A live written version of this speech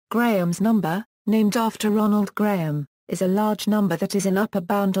Graham's number, named after Ronald Graham, is a large number that is an upper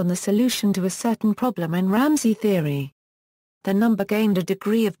bound on the solution to a certain problem in Ramsey theory. The number gained a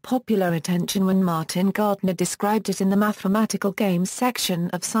degree of popular attention when Martin Gardner described it in the Mathematical Games section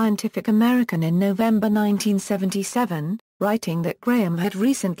of Scientific American in November 1977, writing that Graham had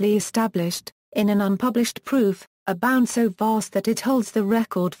recently established, in an unpublished proof, a bound so vast that it holds the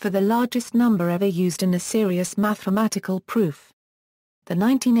record for the largest number ever used in a serious mathematical proof. The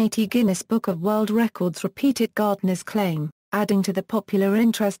 1980 Guinness Book of World Records repeated Gardner's claim, adding to the popular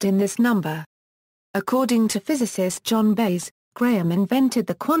interest in this number. According to physicist John Baez, Graham invented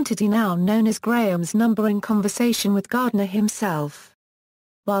the quantity now known as Graham's number in conversation with Gardner himself.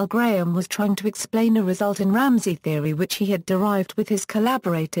 While Graham was trying to explain a result in Ramsey theory which he had derived with his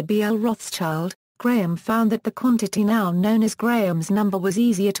collaborator Rothschild, Graham found that the quantity now known as Graham's number was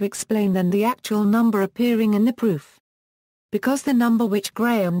easier to explain than the actual number appearing in the proof. Because the number which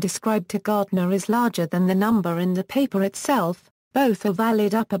Graham described to Gardner is larger than the number in the paper itself, both are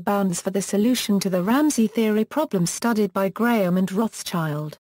valid upper bounds for the solution to the Ramsey theory problem studied by Graham and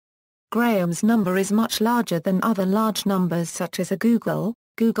Rothschild. Graham's number is much larger than other large numbers such as a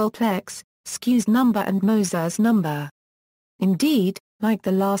Googleplex, Skew's number and Moser's number. Indeed, like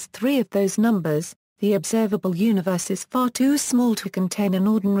the last three of those numbers, the observable universe is far too small to contain an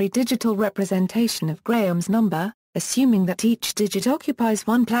ordinary digital representation of Graham's number, assuming that each digit occupies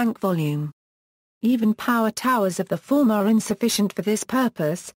one Planck volume. Even power towers of the form are insufficient for this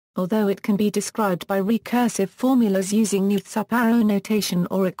purpose, although it can be described by recursive formulas using Newton's up-arrow notation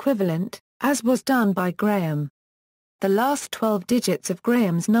or equivalent, as was done by Graham. The last 12 digits of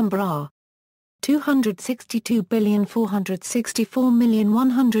Graham's number are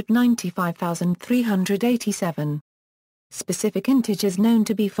 262,464,195,387. Specific integers known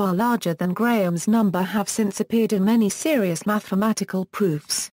to be far larger than Graham's number have since appeared in many serious mathematical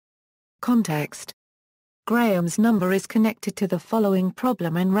proofs. Context: Graham's number is connected to the following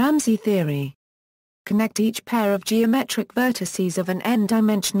problem in Ramsey theory. Connect each pair of geometric vertices of an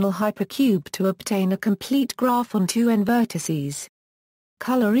n-dimensional hypercube to obtain a complete graph on two n vertices.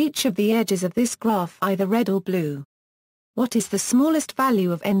 Color each of the edges of this graph either red or blue. What is the smallest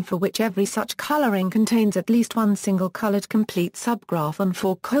value of n for which every such coloring contains at least one single-colored complete subgraph on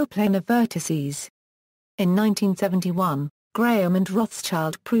four coplanar vertices? In 1971, Graham and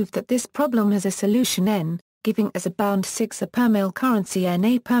Rothschild proved that this problem has a solution n, giving as a bound 6 a per mole currency n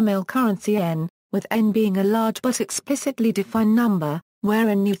a per mole currency n, with n being a large but explicitly defined number, where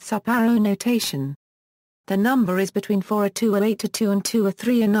in Newton's up-arrow notation. The number is between 4 a 2 a 8 a 2 and 2 a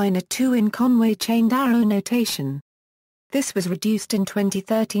 3 a 9 a 2 in Conway chained arrow notation. This was reduced in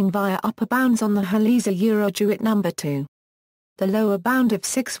 2013 via upper bounds on the Haliza-Jewett number 2. The lower bound of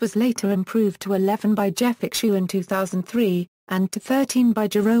 6 was later improved to 11 by Jeff Ickshu in 2003, and to 13 by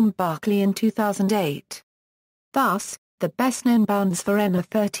Jerome Barkley in 2008. Thus, the best-known bounds for n are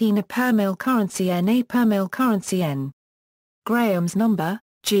 13 a per mole currency n a per mole currency n. Graham's number,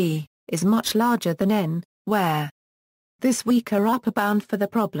 g, is much larger than n, where this weaker upper bound for the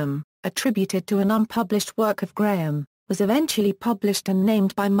problem, attributed to an unpublished work of Graham, was eventually published and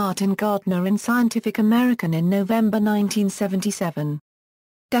named by Martin Gardner in Scientific American in November 1977.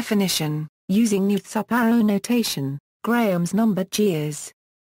 Definition: using Newton's up-arrow notation, Graham's number g is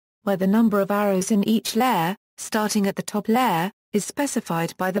where the number of arrows in each layer, starting at the top layer, is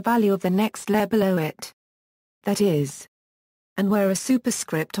specified by the value of the next layer below it. That is, and where a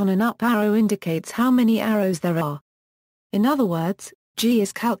superscript on an up arrow indicates how many arrows there are. In other words, g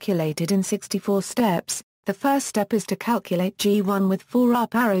is calculated in 64 steps. The first step is to calculate G1 with 4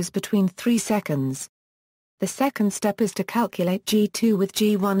 up arrows between 3 seconds. The second step is to calculate G2 with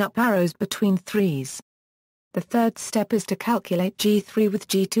G1 up arrows between 3s. The third step is to calculate G3 with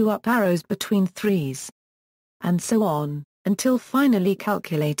G2 up arrows between 3s. And so on, until finally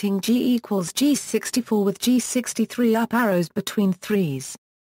calculating G equals G64 with G63 up arrows between 3s.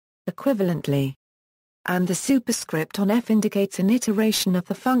 Equivalently. And the superscript on F indicates an iteration of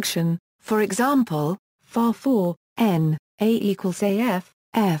the function, for example, far 4, n, a equals af,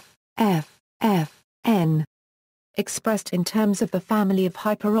 f, f, f, n. Expressed in terms of the family of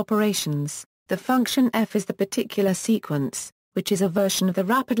hyperoperations, the function f is the particular sequence, which is a version of the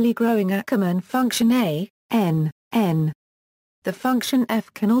rapidly growing Ackermann function a, n, n. The function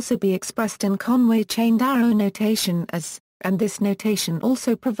f can also be expressed in Conway chained arrow notation as, and this notation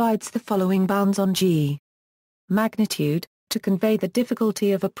also provides the following bounds on g. Magnitude. To convey the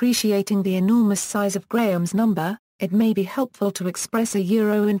difficulty of appreciating the enormous size of Graham's number, it may be helpful to express a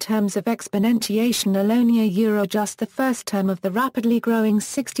euro in terms of exponentiation alone. A euro just the first term of the rapidly growing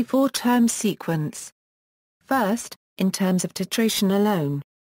 64-term sequence. First, in terms of titration alone.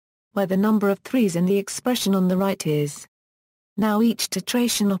 where the number of 3's in the expression on the right is. Now each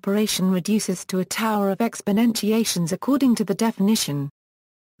titration operation reduces to a tower of exponentiations according to the definition.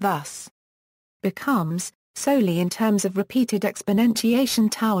 Thus, becomes, solely in terms of repeated exponentiation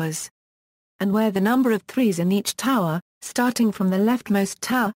towers. And where the number of 3's in each tower, starting from the leftmost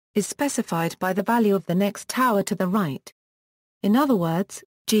tower, is specified by the value of the next tower to the right. In other words,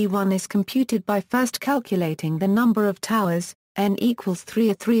 G1 is computed by first calculating the number of towers, n equals 3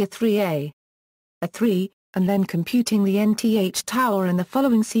 a 3 a 3a. A 3, and then computing the nth tower in the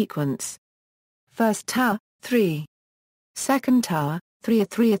following sequence. First tower, 3. Second tower, 3 a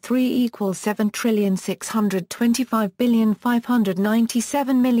 3 a 3 equals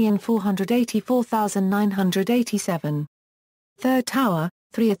 7,625,597,484,987. Third tower,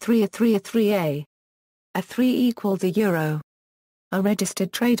 3 a 3 a 3 a 3a. A 3 equals a euro. A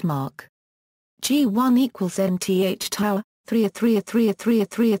registered trademark. G1 equals nth tower, 3 a 3 a 3 a 3 a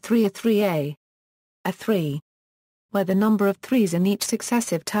 3 a 3 a 3a. A 3. Where the number of 3's in each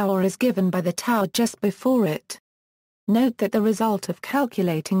successive tower is given by the tower just before it. Note that the result of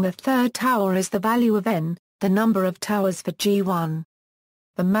calculating the third tower is the value of n, the number of towers for G1.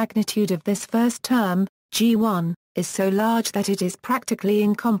 The magnitude of this first term, G1, is so large that it is practically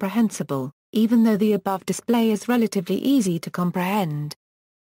incomprehensible, even though the above display is relatively easy to comprehend.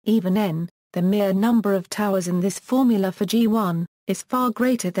 Even n, the mere number of towers in this formula for G1, is far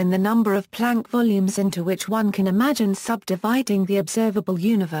greater than the number of Planck volumes into which one can imagine subdividing the observable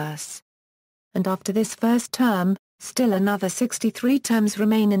universe. And after this first term, still another 63 terms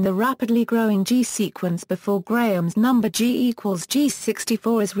remain in the rapidly growing G sequence before Graham's number G equals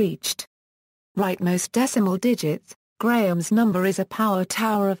G64 is reached. Rightmost decimal digits, Graham's number is a power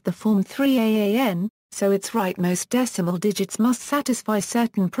tower of the form 3AAN, so its rightmost decimal digits must satisfy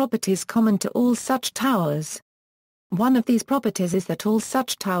certain properties common to all such towers. One of these properties is that all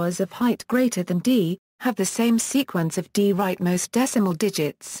such towers of height greater than d, have the same sequence of d rightmost decimal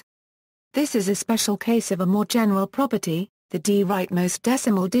digits. This is a special case of a more general property, the d rightmost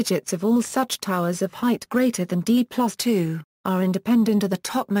decimal digits of all such towers of height greater than d plus 2, are independent of the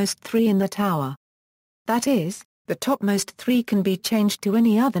topmost 3 in the tower. That is, the topmost 3 can be changed to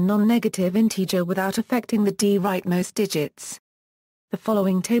any other non-negative integer without affecting the d rightmost digits. The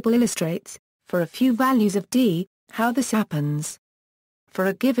following table illustrates, for a few values of d, how this happens. For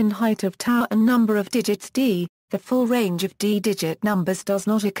a given height of tower and number of digits d, the full range of d-digit numbers does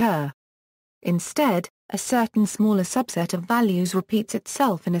not occur. Instead, a certain smaller subset of values repeats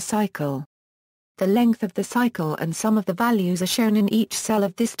itself in a cycle. The length of the cycle and some of the values are shown in each cell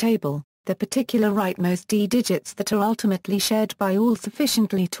of this table. The particular rightmost d-digits that are ultimately shared by all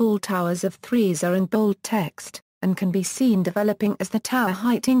sufficiently tall towers of 3's are in bold text, and can be seen developing as the tower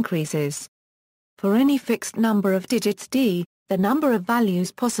height increases. For any fixed number of digits d, the number of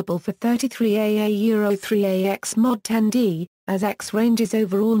values possible for 33a euro 3ax mod 10d, as x ranges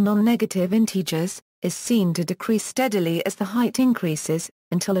over all non-negative integers, is seen to decrease steadily as the height increases,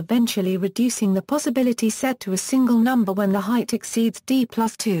 until eventually reducing the possibility set to a single number when the height exceeds d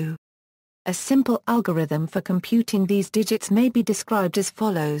plus 2. A simple algorithm for computing these digits may be described as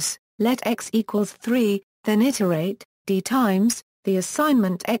follows: let x equals 3, then iterate, d times, the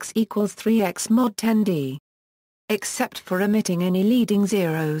assignment x equals 3x mod 10d. Except for omitting any leading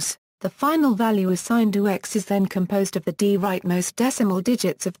zeros, the final value assigned to x is then composed of the d rightmost decimal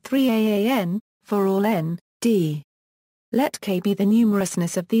digits of 3AAN, for all n, d. Let k be the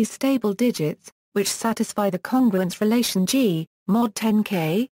numerousness of these stable digits, which satisfy the congruence relation g, mod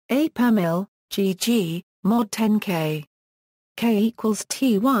 10k, a per mil, gg, mod 10k. K equals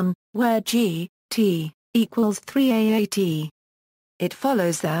T1, where g, t, equals 3AAT. It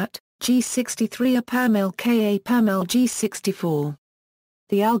follows that, G63 a per mil Ka per mil G64.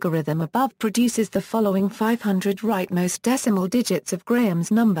 The algorithm above produces the following 500 rightmost decimal digits of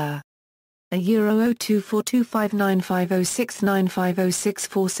Graham's number. A euro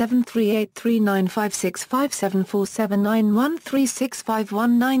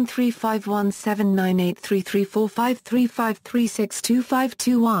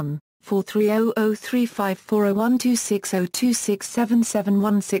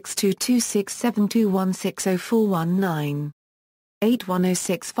 4300354012677162267221604119.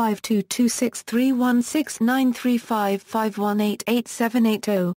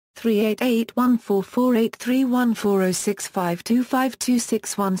 8106522631693551888780,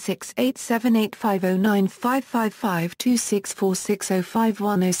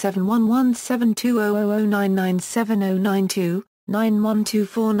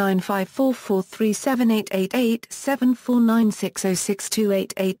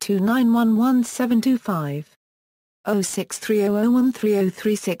 912495443788874960628829111725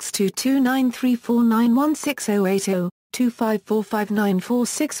 063001303622934916080,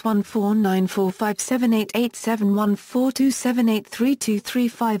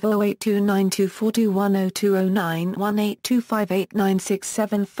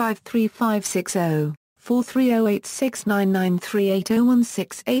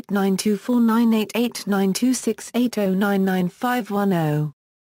 43086993801689249889268099510.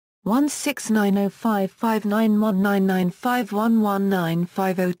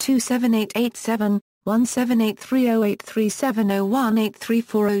 169055919951195027887,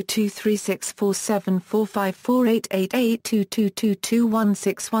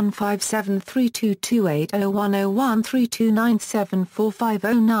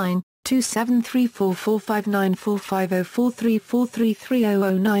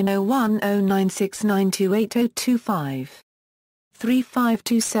 2734459453433009010969280025.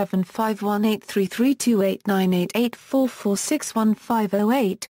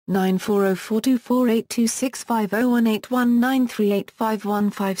 352751833289884461508940424826501819385193851938515385193851938515.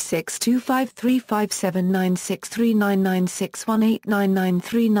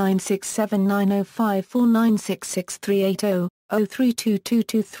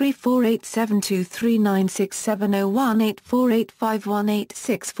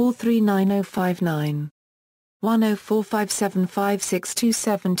 03222348723967018485186439059.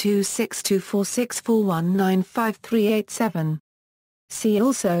 104575627262464195387. See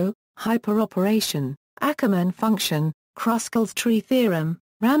also, hyperoperation, Ackermann function, Kruskal's tree theorem,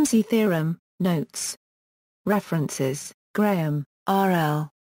 Ramsey theorem, notes. References: Graham, R.L.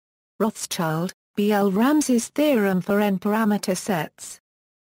 Rothschild, B.L. Ramsey's theorem for n-parameter sets.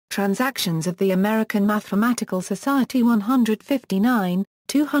 Transactions of the American Mathematical Society 159,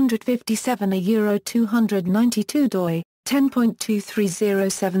 257 Euro 292 doi,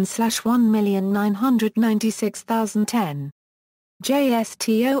 10.2307/1996010.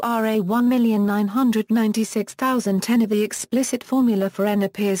 JSTORA 1996010 of the explicit formula for n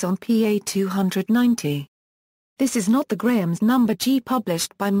appears on PA 290. This is not the Graham's number G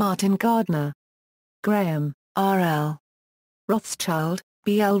published by Martin Gardner. Graham, R.L. Rothschild,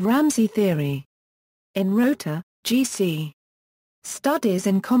 B.L. Ramsey-theory. In Rota, G.C. Studies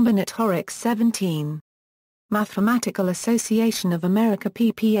in Combinatorics 17. Mathematical Association of America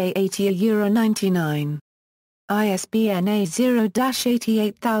PPA 80 Euro 99. ISBN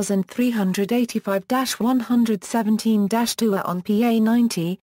A0-88385-117-2 on PA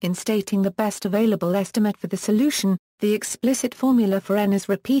 90, in stating the best available estimate for the solution, the explicit formula for n is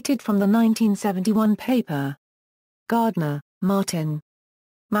repeated from the 1971 paper. Gardner, Martin.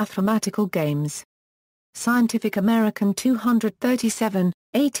 Mathematical Games. Scientific American 237,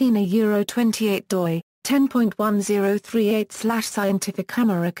 18 Euro 28 doi, 10.1038/Scientific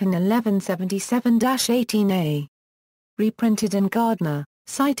American 1177-18a. Reprinted in Gardner,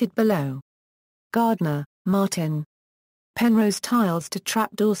 cited below. Gardner, Martin. Penrose tiles to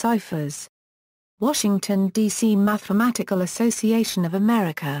trapdoor ciphers. Washington, D.C. Mathematical Association of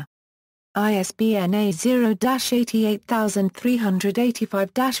America. ISBN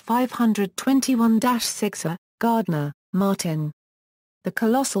A0-88385-521-6. Gardner, Martin. The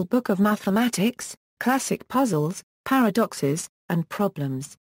Colossal Book of Mathematics, Classic Puzzles, Paradoxes, and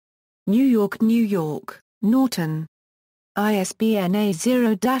Problems. New York, New York, Norton. ISBN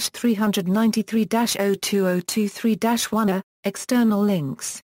A0-393-02023-1. External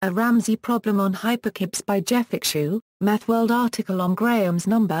links: a Ramsey problem on hypercubes by Jeffikshu, MathWorld article on Graham's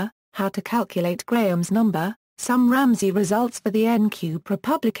number, how to calculate Graham's number, some Ramsey results for the n-cube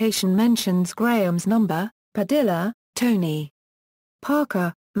publication mentions Graham's number, Padilla, Tony.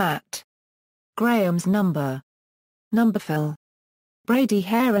 Parker, Matt. Graham's number. Numberphil. Brady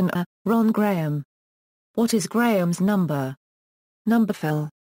Hare and Ron Graham. What is Graham's number? Numberphil.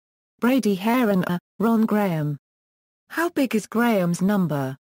 Brady Hare and Ron Graham. How big is Graham's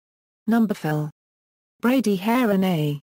number? Numberphil. Brady Hare and A.